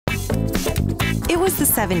was the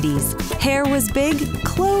 70s. Hair was big,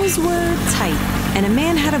 clothes were tight, and a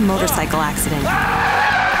man had a motorcycle accident.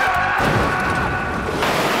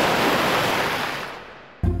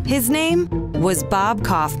 His name was Bob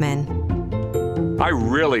Kaufman. I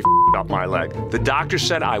really f***ed up my leg. The doctor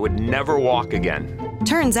said I would never walk again.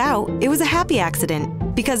 Turns out, it was a happy accident,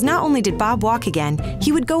 because not only did Bob walk again,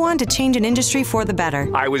 he would go on to change an industry for the better.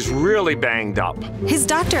 I was really banged up. His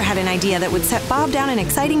doctor had an idea that would set Bob down an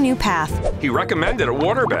exciting new path. He recommended a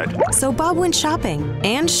waterbed. So Bob went shopping,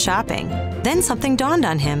 and shopping. Then something dawned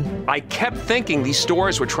on him. I kept thinking these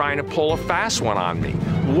stores were trying to pull a fast one on me.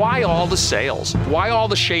 Why all the sales? Why all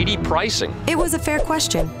the shady pricing? It was a fair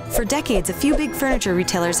question. For decades, a few big furniture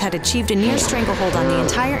retailers had achieved a near stranglehold on the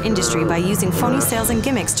entire industry by using phony sales and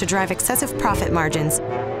gimmicks to drive excessive profit margins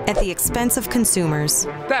at the expense of consumers.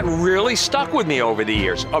 That really stuck with me over the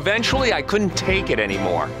years. Eventually, I couldn't take it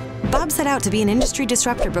anymore. Bob set out to be an industry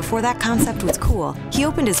disruptor before that concept was cool. He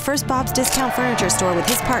opened his first Bob's Discount Furniture store with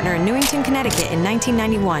his partner in Newington, Connecticut in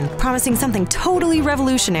 1991, promising something totally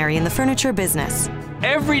revolutionary in the furniture business.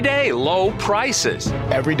 Everyday low prices.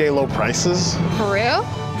 Everyday low prices? For real?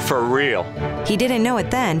 For real. He didn't know it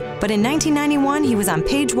then, but in 1991, he was on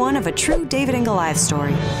page 1 of a true David and Goliath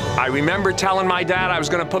story. I remember telling my dad I was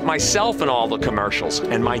going to put myself in all the commercials,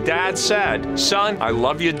 and my dad said, "Son, I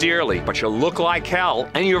love you dearly, but you look like hell,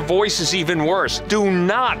 and your voice is even worse. Do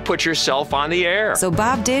not put yourself on the air." So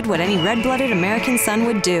Bob did what any red-blooded American son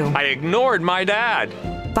would do. I ignored my dad.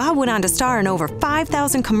 Bob went on to star in over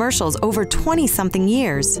 5,000 commercials over 20-something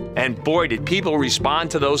years. And boy, did people respond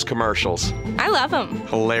to those commercials. I love him.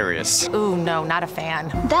 Hilarious. Ooh, no, not a fan.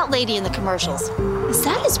 That lady in the commercials, is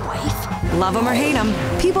that his wife? Love him or hate him,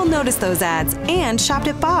 people noticed those ads and shopped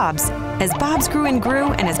at Bob's. As Bob's grew and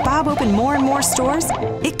grew, and as Bob opened more and more stores,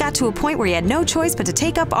 it got to a point where he had no choice but to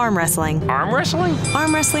take up arm wrestling. Arm wrestling?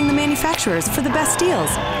 Arm wrestling the manufacturers for the best deals.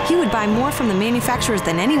 He would buy more from the manufacturers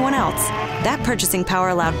than anyone else. That purchasing power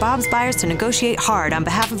allowed Bob's buyers to negotiate hard on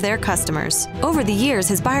behalf of their customers. Over the years,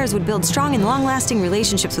 his buyers would build strong and long-lasting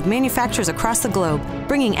relationships with manufacturers across the globe,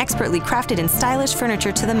 bringing expertly crafted and stylish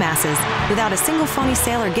furniture to the masses, without a single phony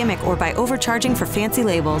sale or gimmick or by overcharging for fancy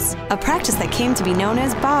labels. A practice that came to be known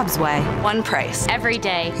as Bob's Way. One price. Every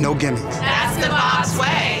day. No gimmicks. That's the Bob's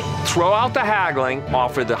way. Throw out the haggling,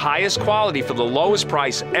 offer the highest quality for the lowest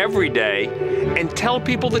price every day, and tell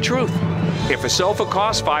people the truth. If a sofa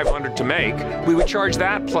costs $500 to make, we would charge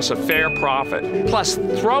that plus a fair profit. Plus,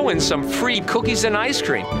 throw in some free cookies and ice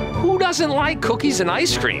cream. Who doesn't like cookies and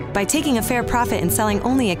ice cream? By taking a fair profit and selling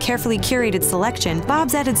only a carefully curated selection,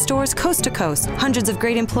 Bob's added stores coast to coast, hundreds of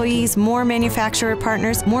great employees, more manufacturer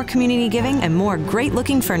partners, more community giving, and more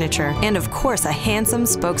great-looking furniture. And of course, a handsome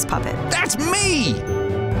spokespuppet. That's me!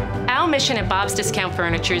 Our mission at Bob's Discount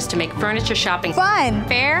Furniture is to make furniture shopping Fun.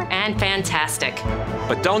 fair and fantastic.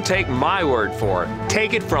 But don't take my word for it.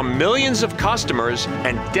 Take it from millions of customers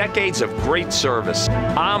and decades of great service.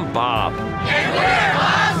 I'm Bob. And we're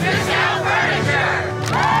Bob's Discount Furniture.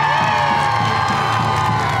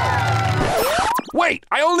 Wait,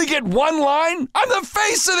 I only get one line? I'm the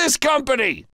face of this company!